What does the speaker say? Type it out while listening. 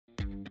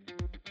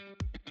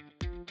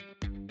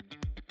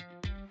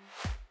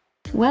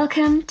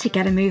Welcome to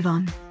Get a Move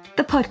On,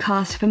 the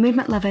podcast for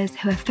movement lovers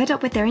who are fed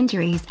up with their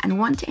injuries and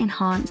want to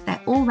enhance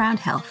their all-round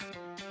health.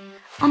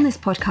 On this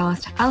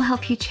podcast, I'll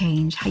help you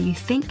change how you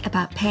think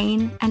about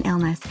pain and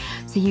illness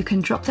so you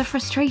can drop the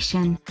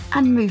frustration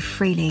and move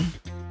freely.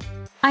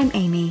 I'm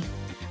Amy,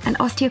 an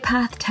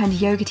osteopath turned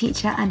yoga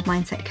teacher and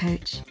mindset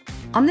coach.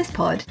 On this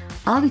pod,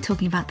 I'll be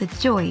talking about the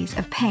joys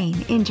of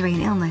pain, injury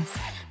and illness,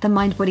 the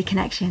mind-body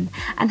connection,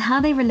 and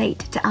how they relate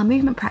to our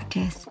movement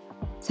practice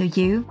so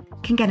you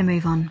can get a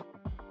move on.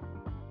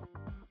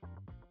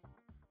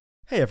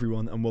 Hey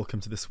everyone, and welcome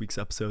to this week's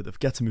episode of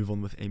Get a Move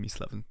On with Amy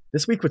Slevin.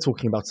 This week we're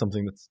talking about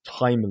something that's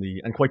timely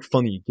and quite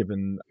funny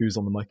given who's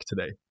on the mic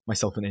today,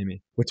 myself and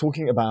Amy. We're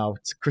talking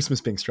about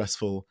Christmas being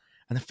stressful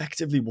and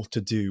effectively what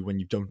to do when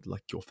you don't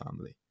like your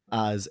family.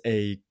 As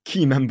a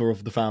key member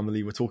of the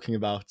family, we're talking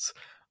about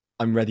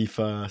I'm ready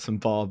for some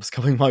barbs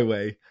coming my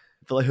way,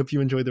 but I hope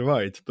you enjoy the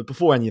ride. But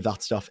before any of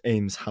that stuff,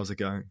 Ames, how's it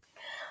going?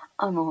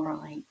 I'm all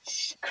right.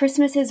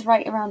 Christmas is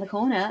right around the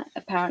corner,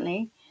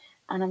 apparently.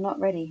 And I'm not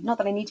ready. Not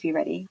that I need to be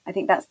ready. I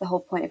think that's the whole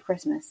point of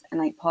Christmas. And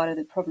like part of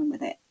the problem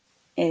with it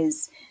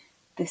is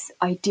this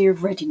idea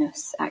of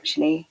readiness,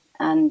 actually,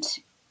 and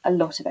a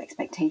lot of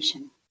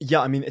expectation. Yeah,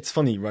 I mean, it's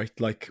funny, right?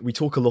 Like we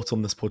talk a lot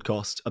on this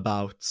podcast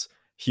about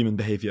human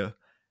behavior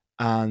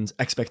and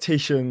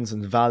expectations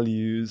and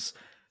values.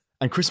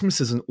 And Christmas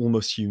is an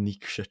almost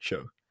unique shit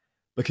show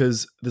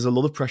because there's a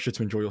lot of pressure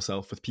to enjoy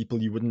yourself with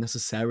people you wouldn't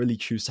necessarily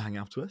choose to hang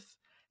out with.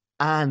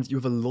 And you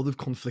have a lot of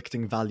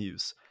conflicting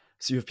values.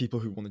 So you have people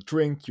who want to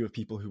drink, you have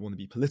people who want to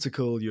be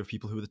political, you have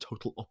people who are the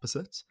total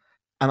opposite.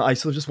 And I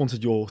sort of just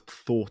wanted your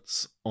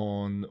thoughts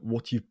on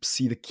what you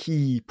see the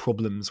key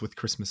problems with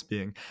Christmas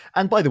being.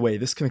 And by the way,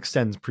 this can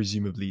extend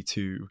presumably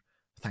to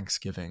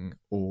Thanksgiving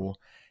or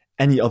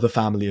any other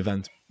family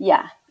event.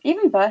 Yeah,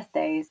 even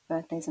birthdays.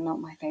 Birthdays are not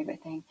my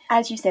favourite thing.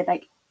 As you said,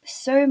 like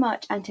so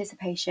much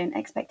anticipation,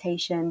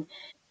 expectation.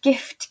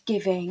 Gift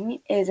giving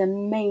is a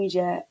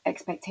major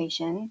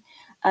expectation.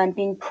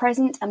 Being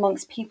present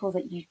amongst people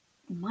that you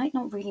might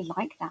not really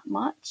like that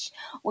much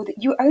or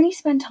that you only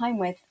spend time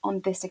with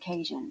on this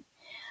occasion.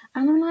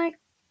 And I'm like,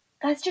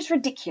 that's just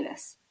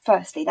ridiculous.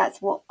 Firstly,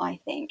 that's what I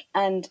think.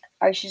 And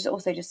I should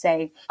also just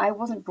say, I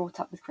wasn't brought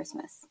up with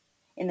Christmas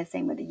in the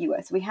same way that you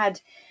were. So we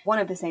had one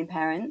of the same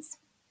parents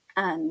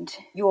and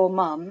your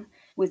mum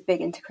was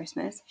big into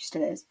Christmas, she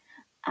still is,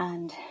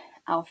 and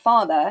our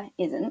father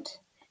isn't.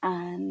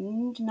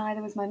 And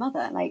neither was my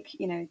mother, like,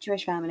 you know,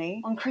 Jewish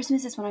family. On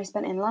Christmas is when I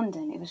spent in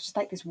London. It was just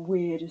like this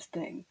weirdest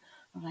thing.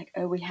 Like,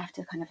 oh, we have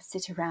to kind of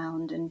sit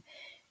around and,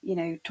 you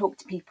know, talk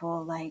to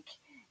people like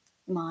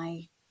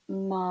my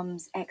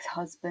mum's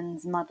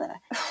ex-husband's mother.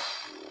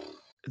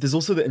 There's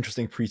also the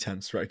interesting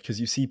pretense, right? Because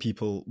you see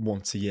people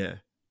once a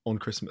year on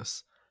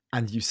Christmas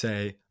and you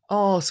say,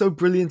 oh, so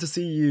brilliant to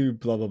see you,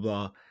 blah, blah,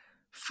 blah.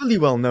 Fully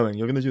well knowing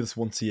you're going to do this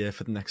once a year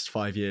for the next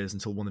 5 years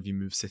until one of you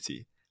moves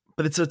city.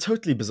 But it's a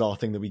totally bizarre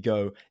thing that we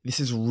go,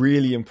 this is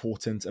really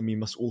important and we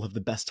must all have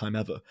the best time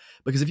ever.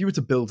 Because if you were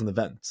to build an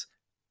event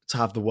to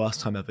have the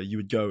worst time ever, you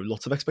would go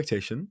lots of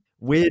expectation,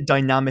 weird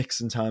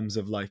dynamics in terms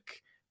of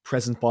like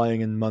present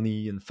buying and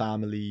money and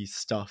family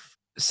stuff,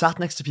 sat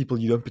next to people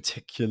you don't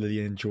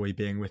particularly enjoy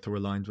being with or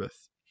aligned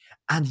with.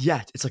 And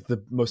yet it's like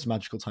the most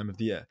magical time of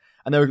the year.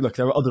 And there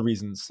are other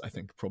reasons, I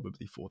think,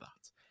 probably for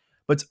that.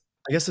 But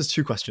I guess there's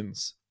two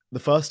questions. The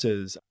first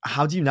is,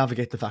 how do you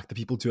navigate the fact that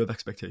people do have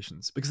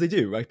expectations? Because they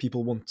do, right?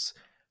 People want,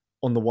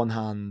 on the one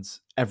hand,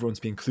 everyone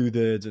to be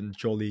included and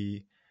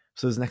jolly.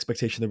 So there's an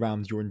expectation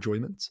around your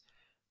enjoyment.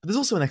 But there's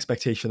also an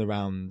expectation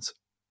around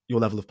your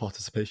level of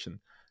participation.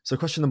 So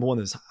question number one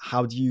is,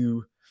 how do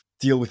you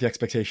deal with the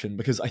expectation?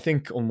 Because I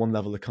think on one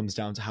level, it comes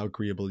down to how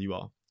agreeable you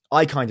are.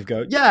 I kind of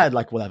go, yeah,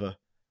 like whatever.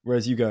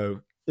 Whereas you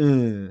go,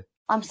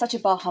 I'm such a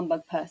bar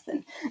humbug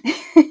person.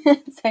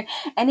 So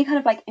any kind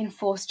of like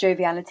enforced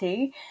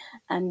joviality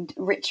and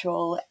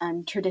ritual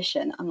and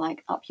tradition, I'm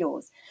like, up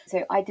yours.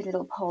 So I did a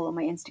little poll on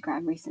my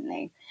Instagram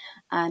recently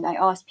and I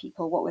asked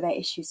people what were their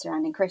issues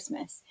surrounding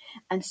Christmas.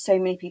 And so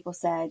many people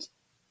said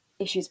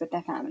issues with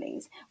their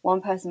families.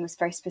 One person was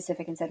very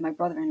specific and said, my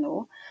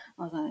brother-in-law.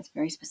 I was like, that's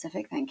very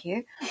specific, thank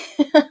you.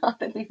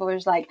 Other people were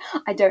just like,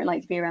 I don't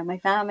like to be around my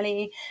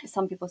family.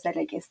 Some people said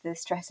like it's the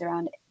stress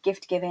around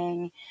gift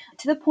giving,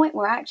 to the point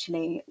where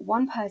actually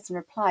one person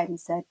replied and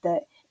said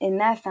that in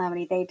their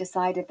family they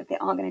decided that they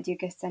aren't going to do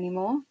gifts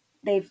anymore.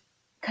 They've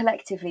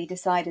collectively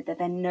decided that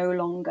they're no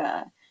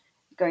longer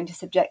going to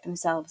subject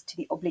themselves to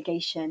the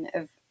obligation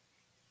of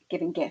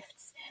giving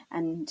gifts,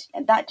 and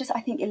that just, I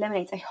think,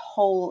 eliminates a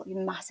whole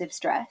massive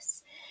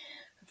stress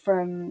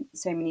from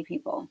so many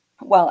people.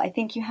 Well, I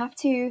think you have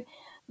to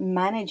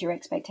manage your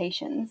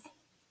expectations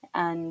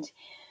and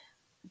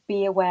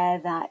be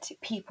aware that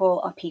people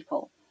are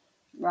people,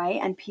 right?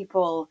 And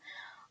people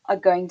are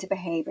going to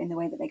behave in the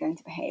way that they're going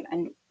to behave,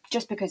 and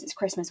just because it's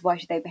Christmas, why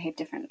should they behave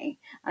differently?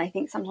 And I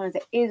think sometimes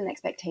there is an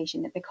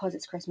expectation that because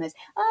it's Christmas,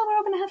 oh, we're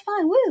all going to have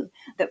fun, woo,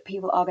 that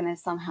people are going to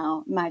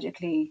somehow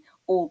magically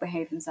all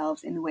behave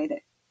themselves in the way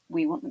that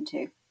we want them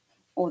to,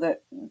 or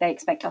that they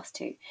expect us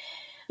to.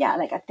 Yeah,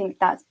 like I think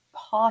that's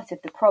part of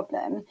the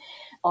problem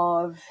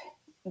of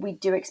we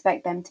do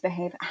expect them to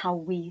behave how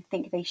we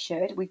think they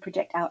should. We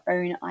project our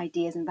own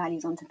ideas and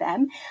values onto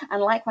them.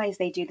 And likewise,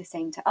 they do the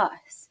same to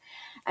us.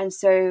 And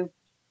so,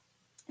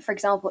 for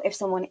example, if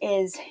someone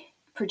is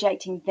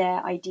projecting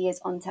their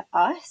ideas onto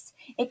us,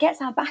 it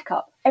gets our back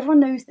up. Everyone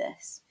knows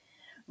this,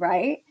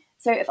 right?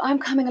 So if I'm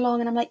coming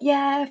along and I'm like,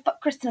 yeah,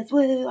 fuck Christmas,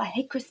 woo, I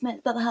hate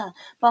Christmas, blah, blah, blah,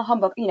 bah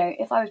humbug. You know,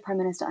 if I was Prime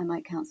Minister, I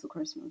might cancel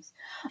Christmas.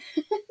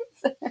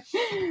 But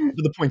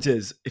the point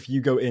is, if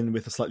you go in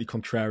with a slightly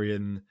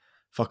contrarian,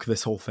 fuck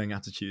this whole thing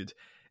attitude,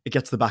 it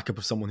gets the backup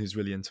of someone who's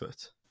really into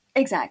it.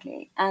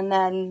 Exactly. And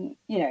then,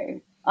 you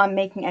know, I'm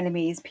making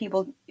enemies.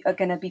 People are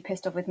going to be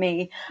pissed off with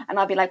me. And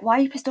I'll be like, why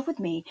are you pissed off with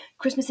me?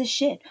 Christmas is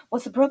shit.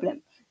 What's the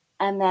problem?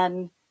 And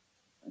then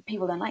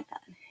people don't like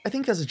that. I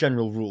think as a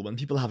general rule, when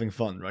people are having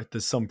fun, right,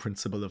 there's some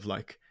principle of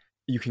like,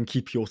 you can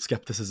keep your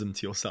skepticism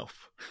to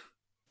yourself.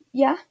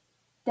 Yeah,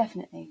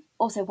 definitely.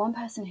 Also, one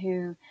person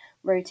who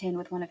wrote in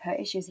with one of her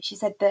issues, she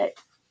said that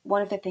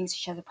one of the things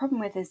she has a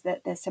problem with is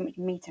that there's so much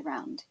meat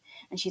around,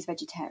 and she's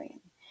vegetarian.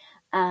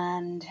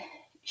 And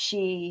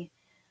she,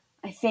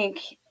 I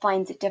think,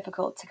 finds it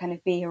difficult to kind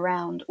of be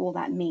around all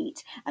that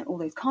meat and all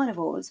those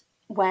carnivores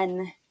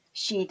when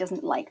she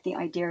doesn't like the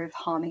idea of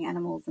harming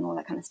animals and all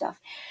that kind of stuff.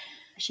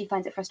 She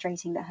finds it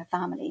frustrating that her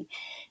family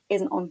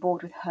isn't on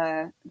board with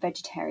her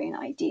vegetarian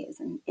ideas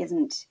and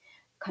isn't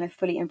kind of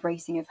fully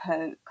embracing of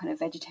her kind of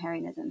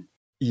vegetarianism.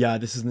 Yeah,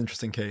 this is an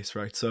interesting case,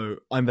 right? So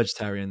I'm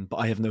vegetarian, but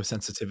I have no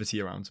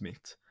sensitivity around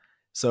meat.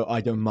 So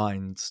I don't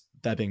mind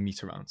there being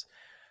meat around.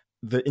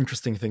 The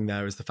interesting thing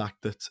there is the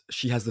fact that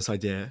she has this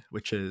idea,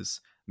 which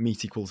is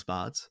meat equals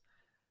bad.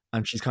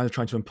 And she's kind of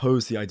trying to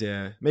impose the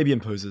idea, maybe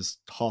imposes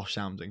harsh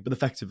sounding, but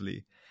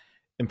effectively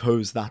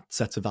impose that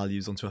set of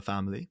values onto her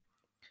family,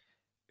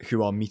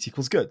 who are meat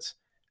equals good.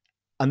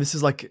 And this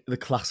is like the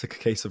classic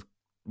case of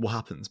what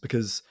happens,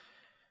 because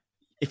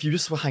if you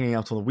just were hanging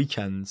out on a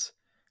weekend,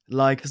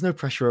 like there's no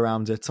pressure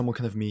around it. Someone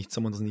can have meat,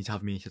 someone doesn't need to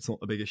have meat. It's not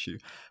a big issue.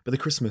 But at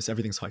Christmas,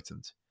 everything's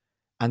heightened.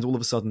 And all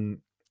of a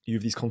sudden, you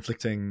have these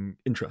conflicting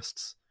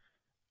interests.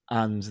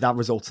 And that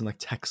results in like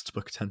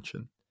textbook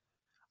tension.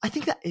 I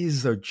think that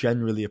is, though,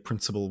 generally a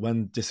principle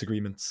when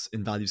disagreements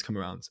in values come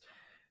around.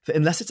 That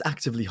unless it's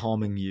actively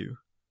harming you,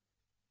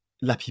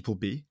 let people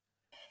be.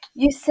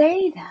 You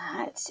say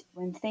that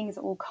when things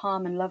are all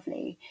calm and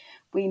lovely,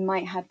 we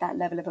might have that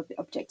level of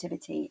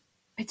objectivity,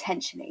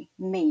 potentially,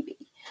 maybe.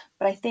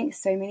 But I think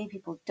so many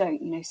people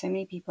don't. You know, so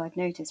many people I've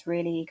noticed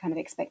really kind of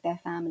expect their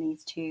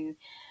families to.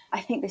 I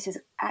think this is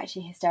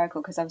actually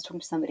hysterical because I was talking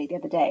to somebody the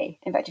other day,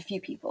 in fact, a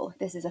few people.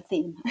 This is a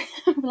theme.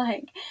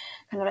 Like,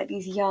 kind of like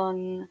these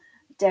young,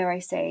 dare I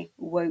say,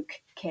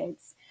 woke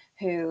kids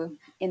who,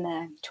 in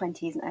their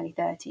 20s and early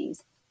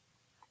 30s,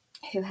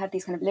 who have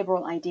these kind of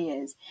liberal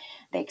ideas.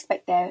 They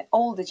expect their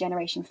older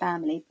generation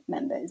family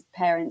members,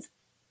 parents,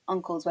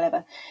 uncles,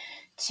 whatever,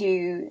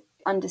 to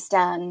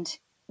understand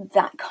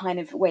that kind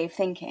of way of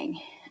thinking.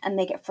 And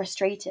they get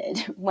frustrated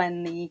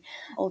when the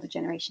older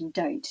generation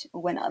don't,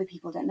 or when other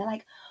people don't. They're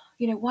like,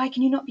 you know, why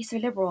can you not be so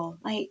liberal?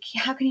 Like,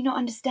 how can you not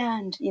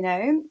understand, you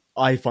know?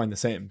 I find the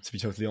same, to be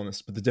totally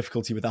honest. But the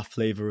difficulty with that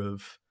flavour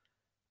of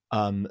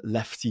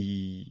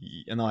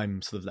lefty, and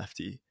I'm sort of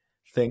lefty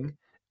thing,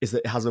 is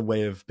that it has a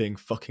way of being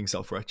fucking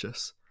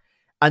self-righteous.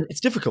 And it's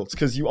difficult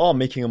because you are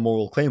making a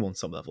moral claim on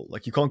some level.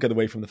 Like, you can't get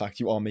away from the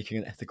fact you are making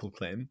an ethical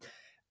claim.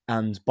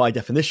 And by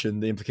definition,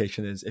 the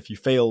implication is if you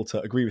fail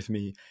to agree with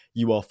me,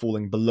 you are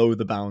falling below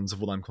the bounds of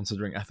what I'm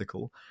considering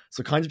ethical.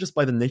 So kind of just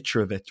by the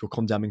nature of it, you're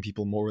condemning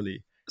people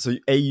morally. So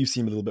A, you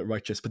seem a little bit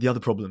righteous, but the other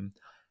problem,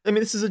 I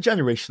mean, this is a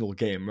generational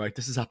game, right?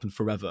 This has happened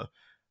forever.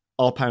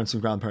 Our parents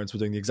and grandparents were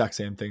doing the exact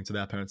same thing to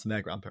their parents and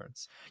their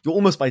grandparents. You're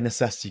almost by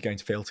necessity going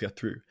to fail to get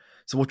through.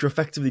 So what you're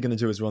effectively going to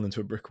do is run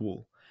into a brick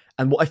wall.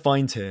 And what I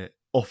find here,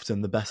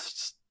 often the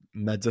best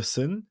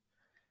medicine,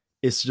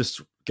 is to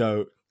just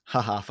go,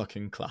 haha,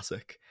 fucking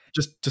classic.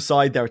 Just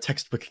decide they're a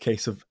textbook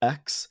case of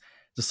X,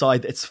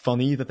 decide it's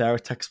funny that they're a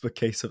textbook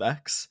case of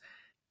X,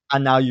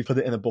 and now you put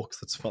it in a box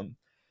that's fun.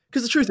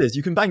 Because the truth is,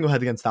 you can bang your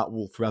head against that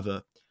wall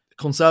forever.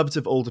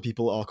 Conservative older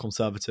people are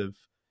conservative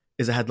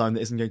is a headline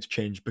that isn't going to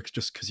change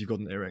just because you got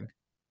an earring.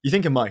 You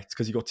think it might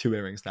because you got 2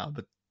 earrings now,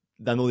 but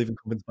they're not even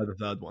convinced by the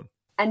third one.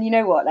 And you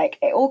know what? Like,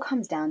 it all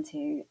comes down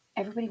to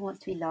everybody wants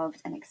to be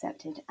loved and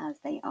accepted as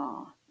they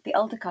are. The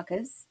older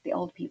cuckers, the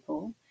old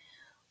people,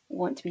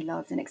 want to be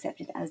loved and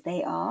accepted as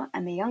they are,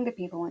 and the younger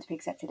people want to be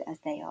accepted as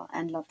they are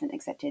and loved and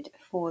accepted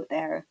for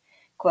their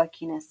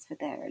quirkiness, for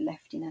their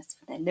leftiness,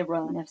 for their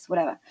liberalness,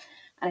 whatever.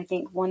 And I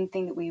think one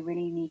thing that we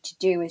really need to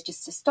do is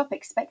just to stop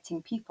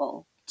expecting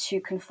people to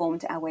conform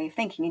to our way of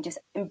thinking and just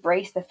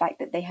embrace the fact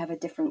that they have a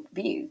different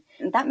view.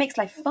 And that makes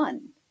life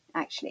fun,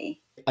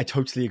 actually. I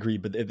totally agree,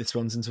 but this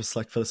runs into a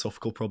slight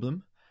philosophical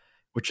problem,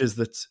 which is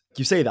that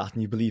you say that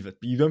and you believe it,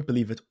 but you don't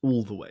believe it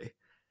all the way.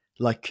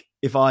 Like,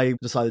 if I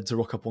decided to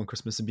rock up one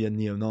Christmas and be a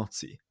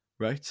neo-Nazi,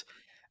 right?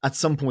 At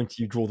some point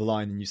you draw the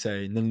line and you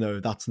say, no,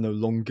 that's no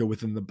longer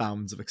within the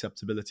bounds of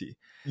acceptability.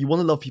 You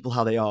want to love people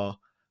how they are,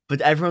 But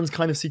everyone's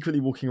kind of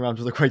secretly walking around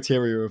with a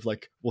criteria of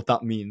like what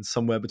that means,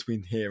 somewhere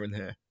between here and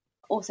here.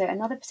 Also,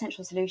 another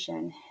potential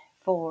solution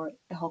for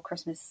the whole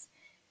Christmas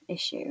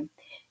issue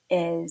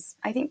is,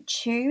 I think,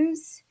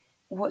 choose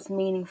what's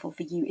meaningful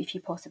for you if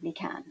you possibly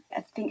can.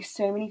 I think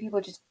so many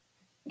people just,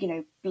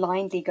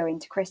 blindly go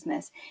into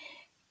Christmas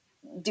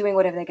doing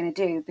whatever they're going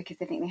to do because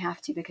they think they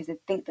have to, because they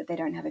think that they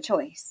don't have a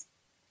choice.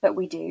 But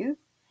we do.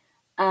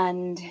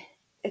 And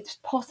it's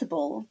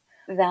possible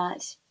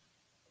that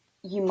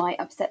you might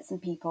upset some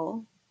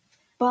people,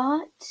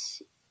 but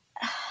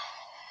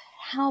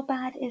how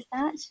bad is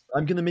that?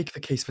 I'm going to make the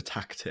case for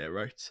tact here,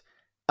 right?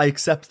 I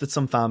accept that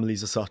some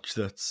families are such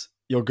that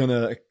you're going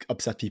to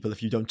upset people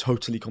if you don't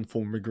totally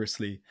conform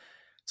rigorously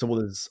to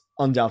what is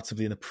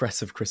undoubtedly an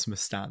oppressive Christmas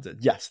standard.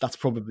 Yes, that's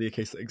probably a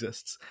case that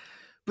exists.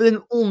 But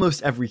in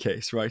almost every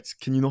case, right,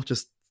 can you not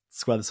just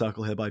square the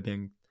circle here by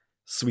being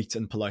sweet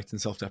and polite and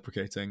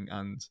self-deprecating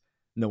and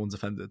no one's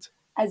offended?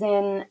 As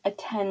in,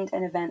 attend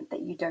an event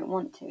that you don't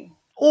want to.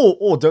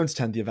 Or don't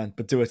attend the event,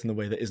 but do it in a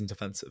way that isn't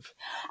offensive.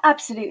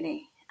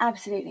 Absolutely.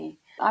 Absolutely.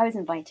 I was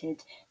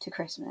invited to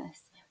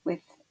Christmas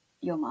with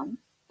your mum.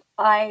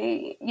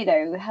 I,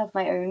 have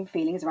my own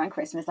feelings around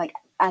Christmas. Like,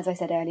 as I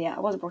said earlier, I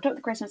wasn't brought up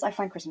with Christmas. I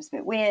find Christmas a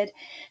bit weird.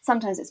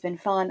 Sometimes it's been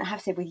fun. I have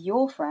to say, with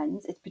your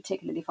friends, it's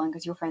particularly fun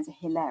because your friends are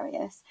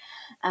hilarious.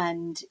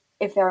 And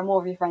if there are more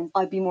of your friends,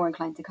 I'd be more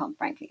inclined to come,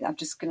 frankly. I'm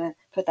just going to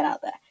put that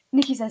out there.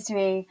 Nikki says to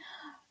me,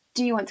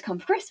 do you want to come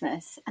for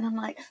Christmas? And I'm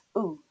like,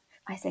 ooh.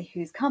 I say,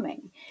 who's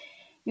coming?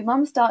 Your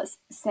mum starts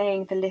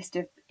saying the list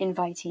of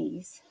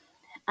invitees,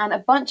 and a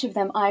bunch of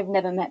them I've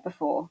never met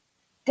before.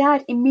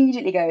 Dad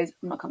immediately goes,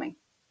 I'm not coming.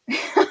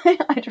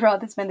 I'd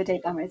rather spend the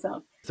day by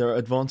myself. There are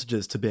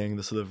advantages to being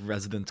the sort of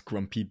resident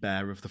grumpy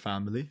bear of the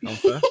family,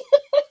 aren't there?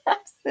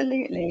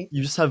 Absolutely.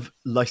 You just have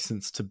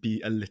license to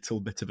be a little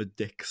bit of a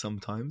dick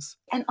sometimes.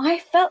 And I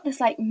felt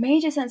this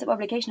major sense of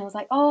obligation. I was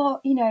like, oh,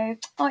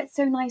 it's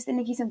so nice that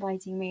Nikki's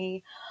inviting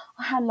me.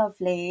 Oh, how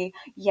lovely.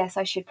 Yes,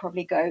 I should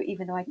probably go,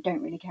 even though I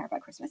don't really care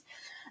about Christmas.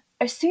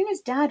 As soon as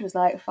Dad was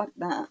like, fuck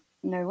that,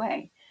 no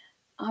way,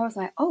 I was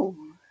like, oh,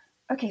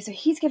 okay, so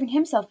he's giving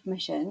himself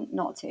permission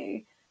not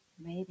to.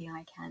 Maybe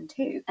I can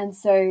too. And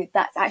so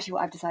that's actually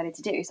what I've decided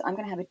to do. So I'm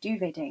going to have a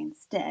duvet day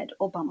instead,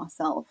 all by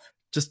myself.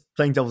 Just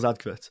playing devil's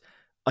advocate.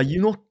 Are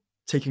you not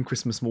taking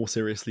Christmas more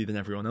seriously than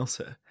everyone else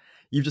here?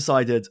 You've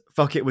decided,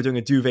 fuck it, we're doing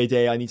a duvet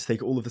day. I need to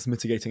take all of this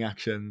mitigating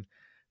action.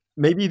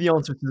 Maybe the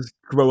answer is to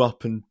just grow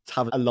up and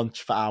have a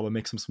lunch for an hour,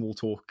 make some small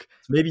talk.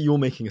 Maybe you're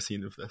making a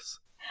scene of this.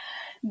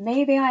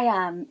 Maybe I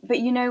am. But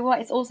you know what?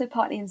 It's also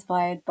partly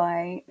inspired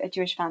by a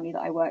Jewish family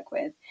that I work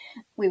with.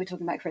 We were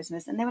talking about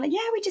Christmas and they were like,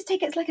 yeah, we just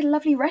take it as like a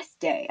lovely rest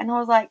day. And I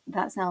was like,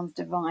 that sounds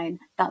divine.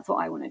 That's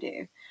what I want to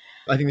do.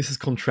 I think this is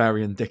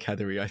contrarian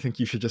dickheadery. I think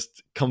you should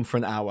just come for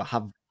an hour,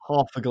 have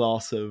half a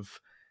glass of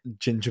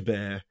ginger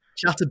beer,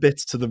 chat a bit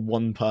to the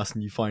one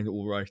person you find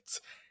all right,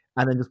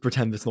 and then just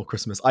pretend it's not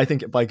Christmas. I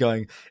think by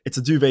going, it's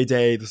a duvet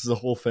day, this is a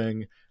whole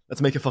thing,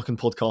 let's make a fucking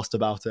podcast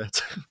about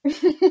it.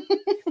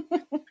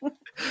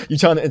 You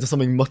turn it into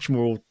something much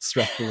more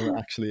stressful than it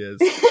actually is.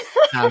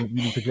 And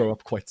you need to grow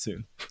up quite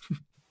soon.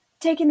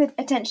 Taking the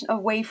attention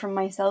away from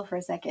myself for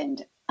a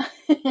second,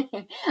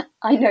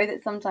 I know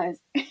that sometimes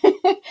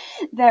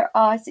there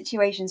are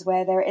situations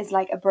where there is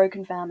like a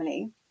broken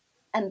family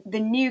and the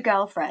new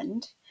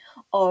girlfriend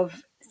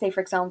of, say, for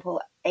example,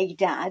 a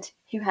dad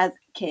who has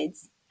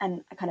kids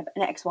and a kind of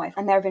an ex-wife.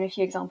 And there have been a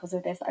few examples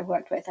of this that I've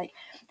worked with. Like,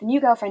 the new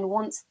girlfriend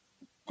wants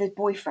the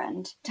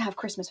boyfriend to have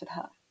Christmas with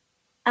her.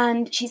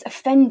 And she's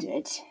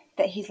offended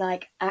that he's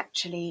like,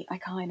 actually, I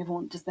kind of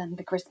want to spend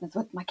the Christmas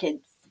with my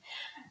kids.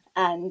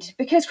 And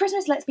because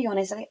Christmas, let's be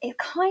honest, it's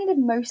kind of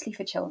mostly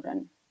for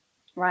children,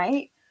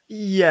 right?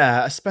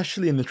 Yeah,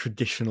 especially in the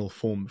traditional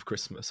form of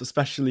Christmas,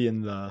 especially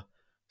in the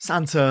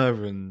Santa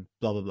and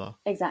blah, blah, blah.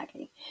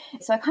 Exactly.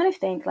 So I kind of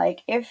think,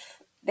 like,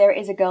 if there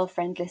is a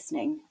girlfriend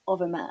listening of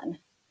a man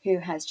who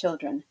has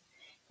children,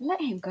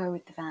 let him go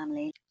with the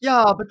family.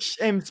 Yeah, but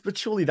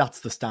surely that's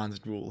the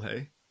standard rule,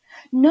 hey?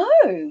 No,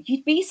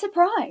 you'd be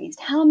surprised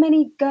how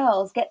many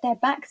girls get their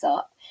backs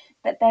up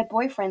that their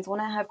boyfriends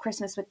want to have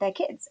Christmas with their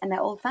kids and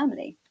their old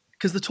family.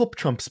 Because the top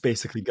trumps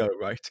basically go,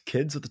 right?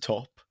 Kids at the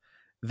top.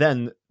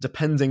 Then,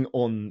 depending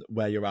on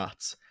where you're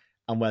at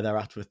and where they're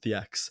at with the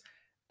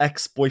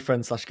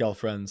ex-boyfriend /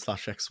 girlfriend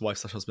 /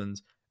 ex-wife /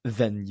 husband,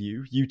 then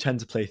you tend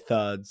to play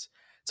thirds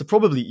to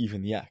probably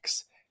even the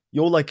ex.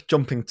 You're like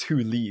jumping 2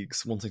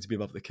 leagues wanting to be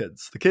above the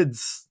kids. The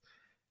kids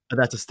are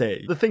there to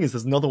stay. The thing is,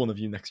 there's another one of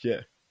you next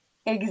year.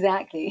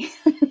 Exactly.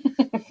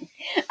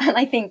 And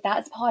I think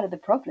that's part of the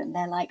problem.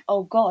 They're like,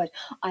 oh God,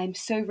 I'm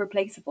so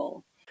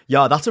replaceable.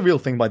 Yeah, that's a real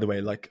thing, by the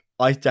way. Like,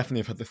 I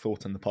definitely have had the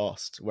thought in the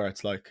past where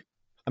it's like,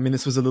 I mean,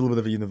 this was a little bit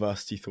of a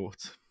university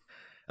thought.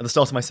 At the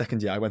start of my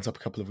second year, I went up a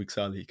couple of weeks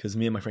early because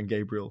me and my friend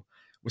Gabriel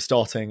were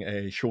starting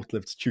a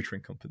short-lived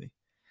tutoring company.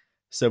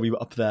 So we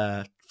were up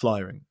there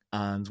flyering.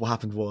 And what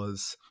happened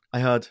was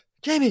I heard,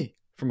 Jamie,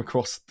 from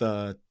across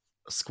the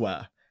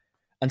square,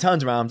 and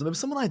turned around and there was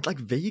someone I'd like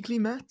vaguely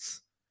met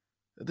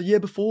the year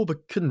before,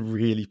 but couldn't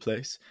really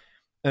place.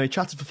 And we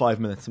chatted for 5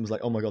 minutes and was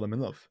like, oh my God, I'm in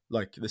love.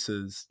 Like, this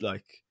is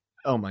like,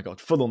 oh my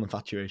God, full on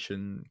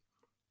infatuation,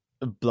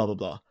 blah, blah,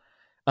 blah.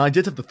 And I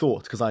did have the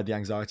thought, because I had the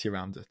anxiety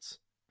around it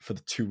for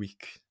the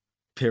 2-week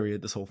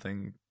period this whole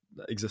thing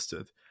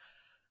existed.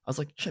 I was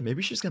like, shit, maybe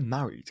we should just get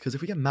married. Because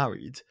if we get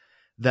married,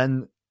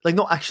 then, like,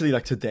 not actually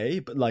like today,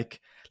 but like,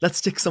 let's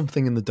stick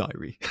something in the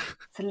diary.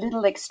 It's a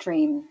little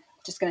extreme,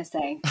 just going to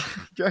say. Do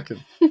you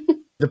reckon?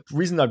 The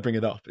reason I bring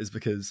it up is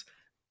because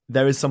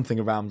there is something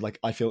around, like,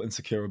 I feel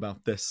insecure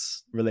about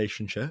this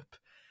relationship.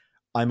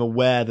 I'm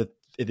aware that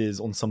it is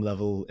on some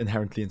level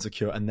inherently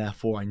insecure, and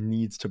therefore I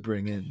need to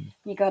bring in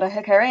You got to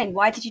hook her in.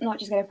 Why did you not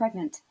just get her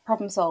pregnant?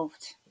 Problem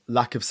solved.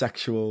 lack of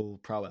sexual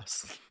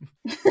prowess.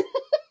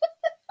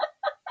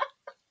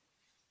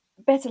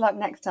 Better luck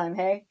next time,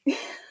 hey?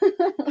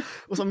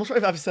 Also, I'm not sure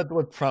if I've said the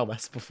word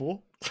prowess before.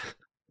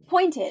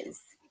 Point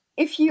is,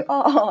 if you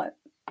are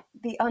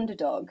the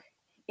underdog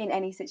in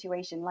any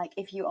situation, like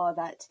if you are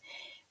that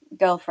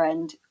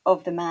girlfriend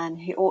of the man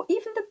who, or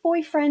even the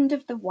boyfriend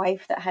of the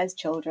wife that has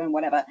children,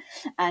 whatever,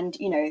 and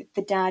you know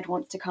the dad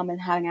wants to come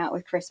and hang out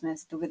with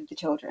Christmas with the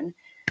children,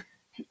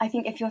 I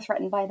think if you're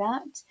threatened by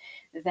that,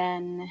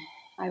 then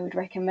I would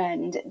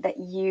recommend that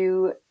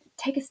you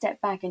take a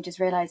step back and just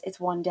realize it's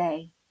one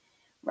day,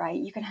 right?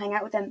 You can hang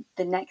out with them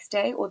the next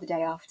day or the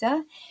day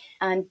after,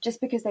 and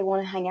just because they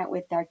want to hang out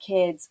with their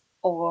kids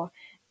or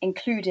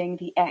including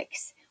the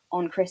ex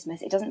on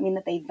Christmas, it doesn't mean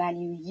that they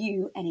value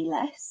you any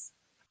less.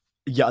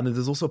 Yeah, and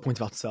there's also a point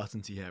about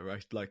certainty here,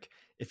 right? Like,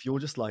 if you're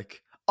just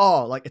like,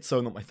 oh, like, it's so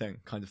not my thing,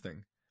 kind of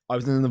thing. I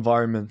was in an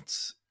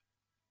environment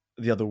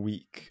the other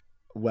week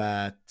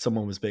where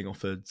someone was being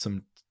offered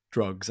some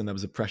drugs and there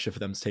was a pressure for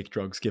them to take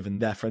drugs given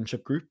their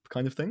friendship group,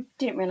 kind of thing.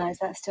 Didn't realise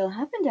that still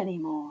happened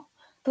anymore.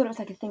 Thought it was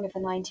like a thing of the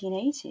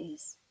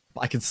 1980s.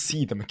 But I could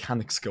see the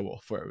mechanics go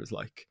off where it was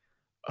like,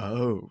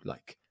 oh,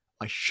 like,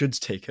 I should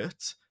take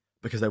it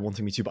because they're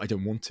wanting me to, but I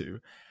don't want to.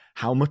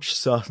 How much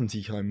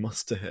certainty can I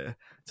muster here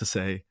to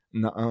say,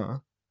 nuh-uh?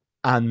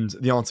 And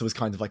the answer was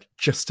kind of like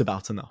just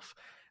about enough.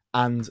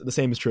 And the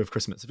same is true of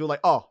Christmas. If you're like,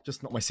 oh,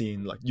 just not my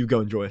scene, like, you go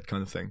enjoy it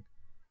kind of thing,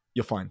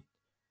 you're fine.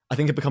 I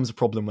think it becomes a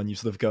problem when you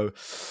sort of go,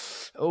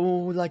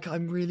 oh, like,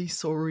 I'm really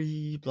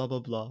sorry, blah,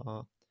 blah,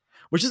 blah.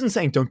 Which isn't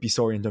saying don't be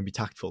sorry and don't be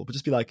tactful, but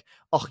just be like,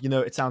 oh, you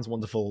know, it sounds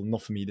wonderful,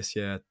 not for me this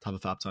year, have a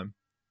fab time.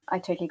 I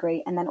totally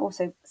agree. And then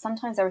also,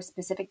 sometimes there are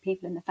specific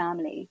people in the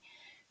family,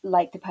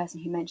 like the person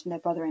who mentioned their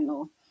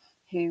brother-in-law,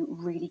 who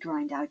really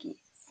grind our gears.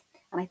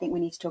 And I think we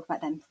need to talk about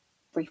them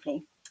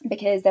briefly,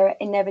 because there are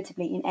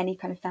inevitably, in any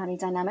kind of family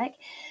dynamic,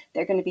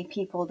 there are going to be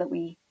people that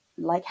we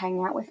like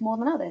hanging out with more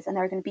than others. And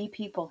there are going to be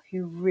people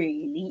who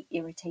really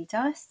irritate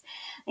us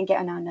and get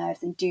on our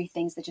nerves and do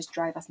things that just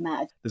drive us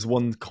mad. There's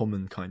one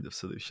common kind of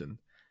solution,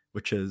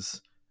 which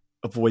is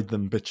avoid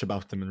them, bitch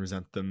about them, and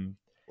resent them.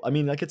 I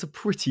mean, like, it's a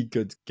pretty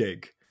good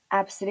gig.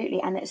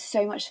 Absolutely. And it's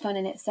so much fun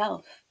in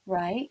itself,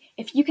 right?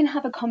 If you can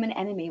have a common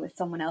enemy with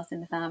someone else in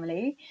the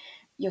family,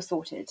 you're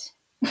sorted.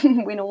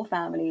 In all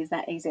families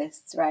that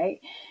exists, right?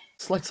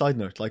 Slight side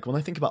note, like, when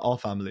I think about our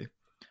family,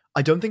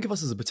 I don't think of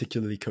us as a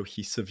particularly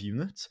cohesive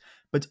unit,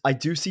 but I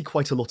do see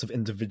quite a lot of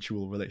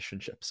individual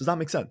relationships. Does that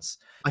make sense?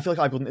 I feel like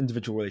I've got an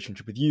individual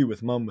relationship with you,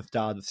 with mum, with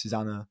dad, with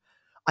Susanna.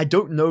 I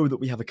don't know that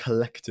we have a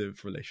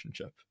collective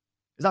relationship.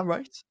 Is that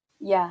right?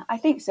 Yeah, I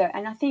think so.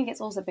 And I think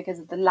it's also because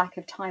of the lack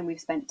of time we've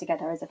spent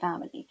together as a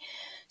family.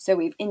 So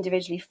we've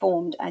individually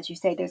formed, as you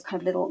say, those kind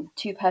of little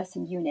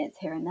two-person units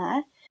here and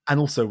there. And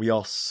also, we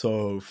are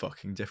so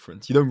fucking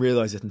different. You don't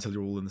realize it until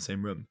you're all in the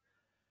same room.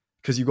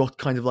 Because you got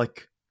kind of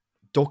like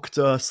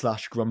doctor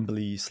 /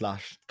 grumbly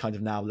 / kind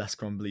of now less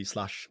grumbly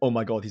 / oh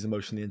my God, he's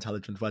emotionally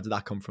intelligent. Where did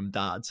that come from,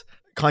 dad?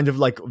 Kind of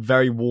like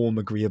very warm,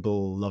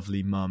 agreeable,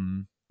 lovely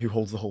mum who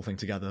holds the whole thing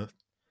together.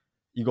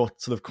 You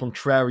got sort of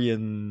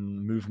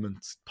contrarian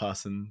movement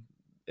person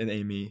in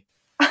Amy.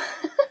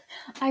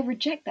 I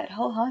reject that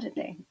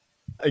wholeheartedly.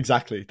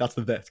 Exactly. That's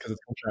the bit, because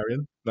it's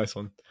contrarian. Nice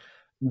one.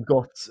 You've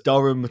got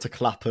Durham to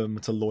Clapham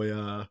to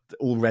lawyer.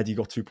 Already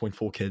got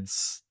 2.4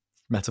 kids,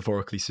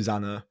 metaphorically,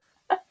 Susanna.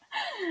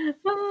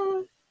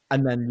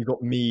 And then you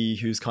got me,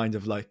 who's kind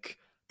of like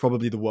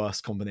probably the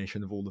worst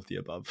combination of all of the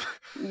above.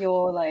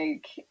 You're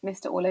like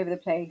Mr. All Over the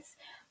Place.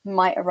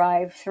 Might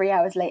arrive 3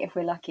 hours late if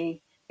we're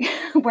lucky.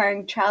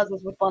 Wearing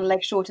trousers with one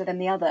leg shorter than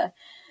the other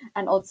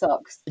and odd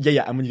socks.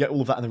 Yeah. And when you get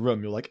all of that in the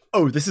room, you're like,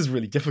 oh, this is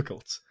really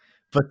difficult.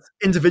 But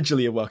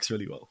individually, it works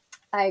really well.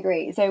 I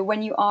agree. So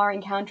when you are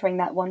encountering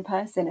that one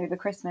person over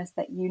Christmas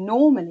that you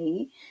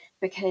normally,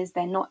 because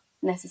they're not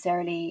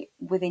necessarily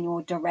within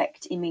your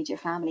direct immediate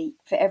family,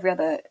 for every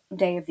other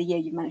day of the year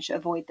you've managed to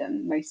avoid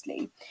them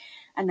mostly,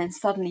 and then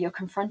suddenly you're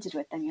confronted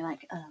with them, you're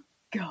like, oh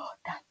God,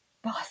 that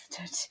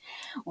bastard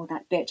or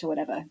that bitch or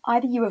whatever.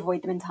 Either you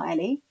avoid them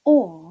entirely,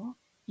 or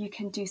you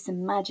can do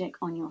some magic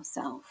on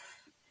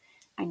yourself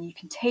and you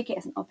can take it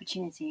as an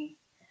opportunity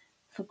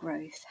for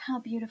growth. How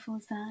beautiful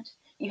is that?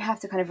 You have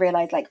to kind of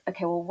realize, like,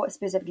 okay, well, what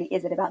specifically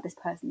is it about this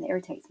person that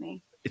irritates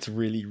me? It's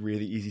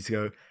really easy to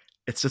go,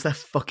 it's just their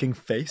fucking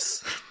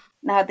face.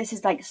 Now, this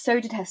is like so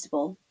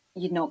detestable,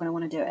 you're not going to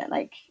want to do it.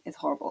 Like, it's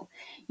horrible.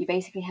 You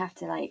basically have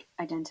to like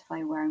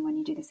identify where and when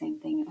you do the same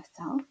thing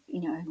yourself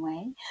in your own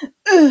way.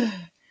 Ugh.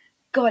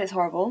 God, it's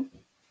horrible.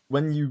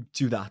 When you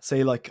do that,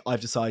 say like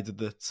I've decided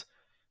that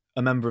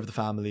a member of the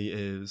family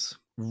is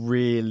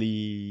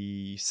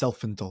really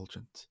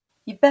self-indulgent.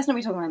 You best not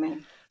be talking about me.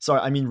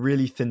 Sorry, I mean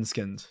really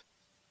thin-skinned.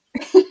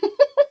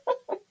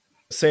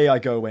 Say I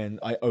go in,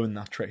 I own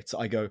that trait. So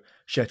I go,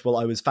 shit, well,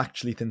 I was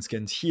factually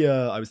thin-skinned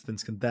here, I was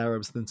thin-skinned there, I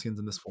was thin-skinned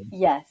in this form.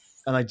 Yes.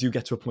 And I do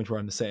get to a point where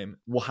I'm the same.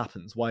 What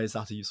happens? Why is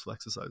that a useful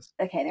exercise?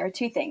 Okay, there are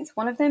two things.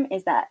 One of them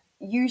is that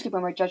usually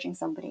when we're judging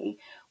somebody,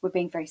 we're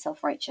being very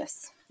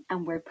self-righteous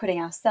and we're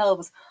putting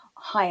ourselves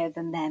higher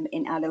than them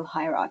in our little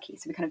hierarchy.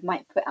 So we kind of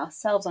might put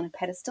ourselves on a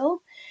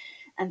pedestal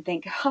and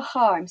think,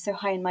 haha, I'm so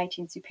high and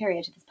mighty and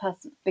superior to this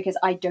person because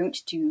I don't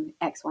do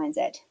X, Y, and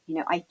Z. You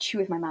know, I chew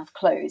with my mouth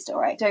closed,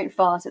 or I don't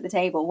fart at the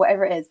table,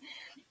 whatever it is.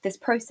 This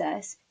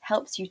process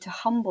helps you to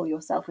humble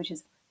yourself, which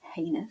is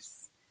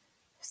heinous.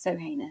 So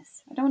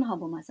heinous. I don't want to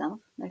humble myself.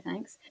 No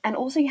thanks. And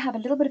also you have a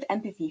little bit of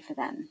empathy for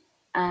them.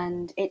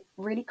 And it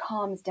really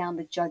calms down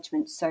the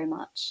judgment so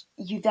much.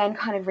 You then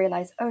kind of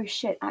realize, oh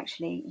shit,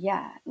 actually,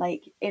 yeah,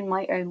 like in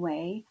my own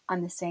way,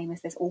 I'm the same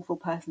as this awful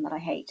person that I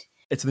hate.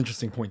 It's an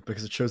interesting point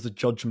because it shows that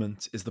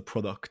judgment is the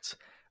product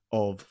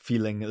of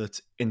feeling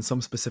that in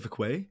some specific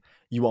way,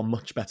 you are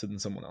much better than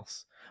someone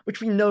else.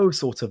 Which we know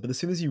sort of, but as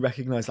soon as you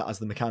recognize that as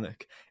the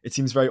mechanic, it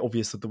seems very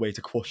obvious that the way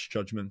to quash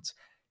judgment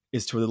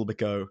is to a little bit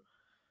go,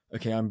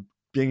 okay, I'm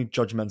being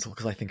judgmental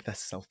because I think they're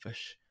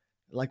selfish.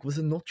 Like, was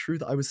it not true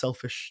that I was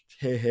selfish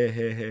here,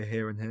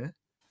 and here?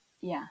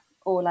 Yeah.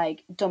 Or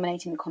like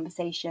dominating the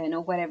conversation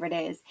or whatever it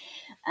is.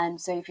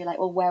 And so if you're like,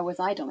 well, where was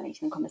I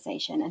dominating the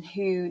conversation? And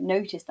who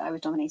noticed that I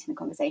was dominating the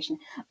conversation?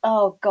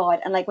 Oh,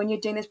 God. And like when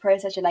you're doing this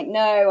process, you're like,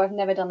 no, I've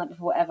never done that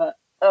before, ever.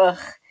 Ugh,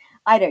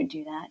 I don't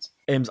do that.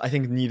 Ames, I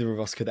think neither of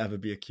us could ever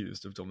be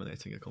accused of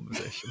dominating a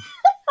conversation.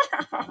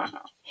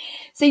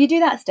 So you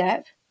do that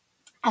step,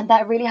 and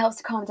that really helps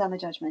to calm down the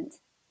judgment.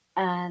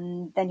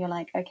 And then you're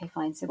like, okay,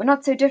 fine. So we're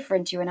not so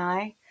different, you and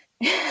I.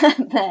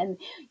 And then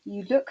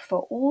you look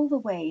for all the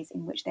ways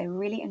in which their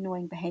really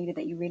annoying behavior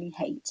that you really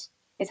hate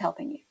is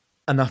helping you.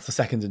 And that's the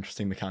second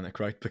interesting mechanic,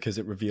 right? Because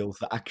it reveals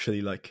that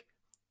actually like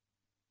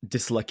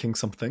disliking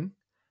something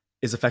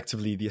is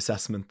effectively the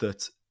assessment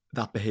that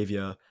that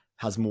behavior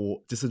has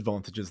more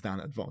disadvantages than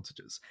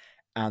advantages.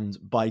 And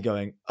by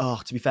going,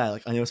 oh, to be fair,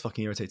 like I know it's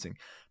fucking irritating,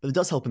 but it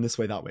does help in this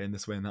way, that way, in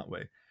this way, and that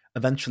way.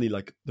 Eventually,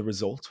 like the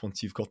result,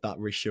 once you've got that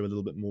ratio a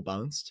little bit more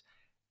balanced,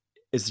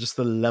 is just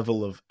the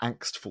level of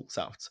angst falls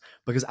out,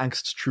 because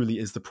angst truly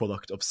is the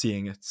product of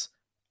seeing it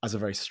as a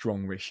very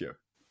strong ratio.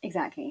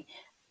 Exactly.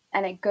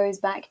 And it goes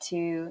back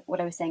to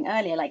what I was saying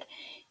earlier, like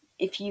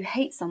if you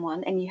hate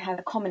someone and you have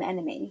a common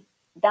enemy,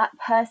 that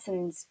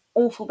person's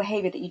awful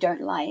behavior that you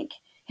don't like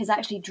has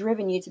actually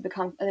driven you to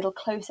become a little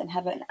closer and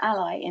have an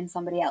ally in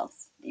somebody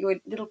else, your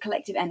little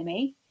collective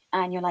enemy.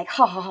 And you're like,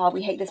 ha ha ha,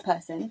 we hate this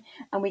person.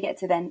 And we get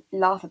to then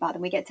laugh about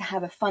them. We get to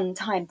have a fun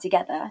time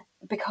together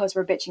because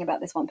we're bitching about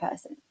this one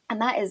person.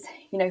 And that is,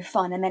 you know,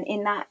 fun. And then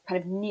in that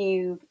kind of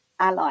new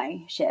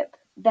allyship,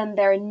 then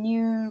there are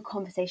new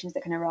conversations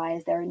that can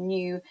arise. There are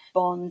new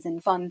bonds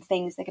and fun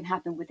things that can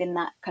happen within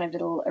that kind of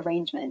little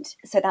arrangement.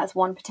 So that's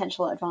one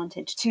potential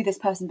advantage to this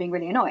person being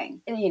really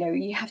annoying. You know,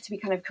 you have to be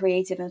kind of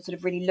creative and sort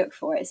of really look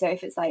for it. So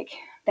if it's like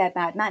their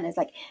bad manners,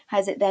 like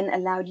has it then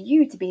allowed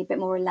you to be a bit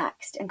more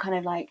relaxed and kind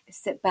of like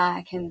sit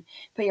back and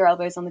put your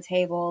elbows on the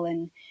table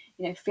and,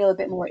 you know, feel a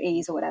bit more at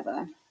ease or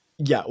whatever?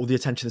 Yeah, or the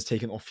attention is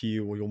taken off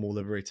you, or you're more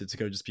liberated to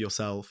go just be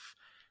yourself,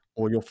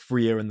 or you're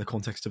freer in the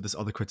context of this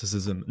other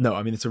criticism. No,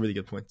 I mean, it's a really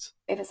good point.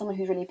 If it's someone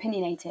who's really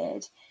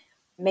opinionated,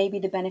 maybe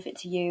the benefit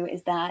to you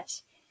is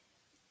that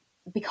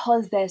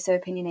because they're so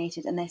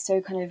opinionated and they're so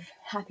kind of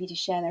happy to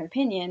share their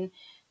opinion,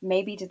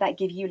 maybe does that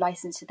give you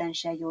license to then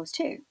share yours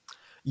too?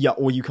 Yeah,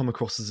 or you come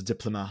across as a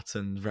diplomat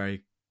and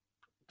very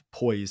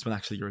poised when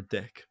actually you're a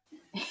dick.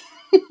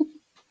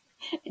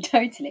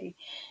 Totally.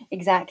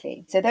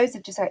 Exactly. So those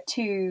are just like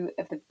two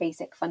of the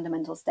basic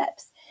fundamental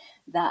steps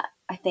that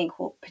I think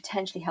will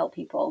potentially help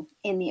people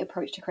in the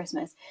approach to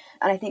Christmas.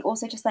 And I think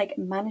also just like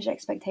manage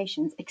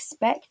expectations.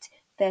 Expect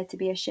there to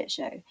be a shit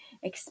show.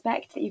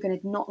 Expect that you're going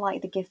to not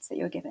like the gifts that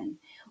you're given,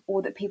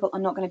 or that people are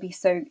not going to be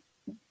so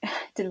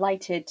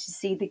delighted to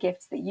see the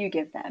gifts that you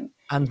give them.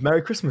 And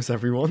Merry Christmas,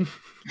 everyone.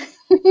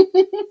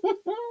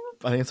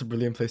 I think it's a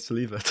brilliant place to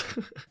leave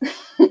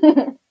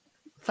it.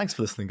 Thanks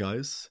for listening,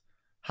 guys.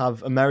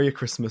 Have a merrier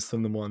Christmas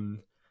than the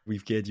one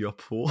we've geared you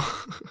up for.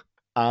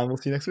 And we'll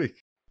see you next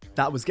week.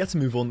 That was Get to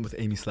Move On with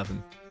Amy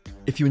Slevin.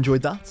 If you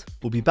enjoyed that,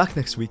 we'll be back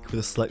next week with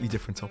a slightly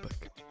different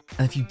topic.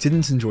 And if you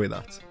didn't enjoy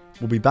that,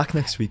 we'll be back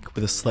next week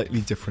with a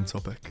slightly different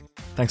topic.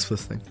 Thanks for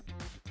listening.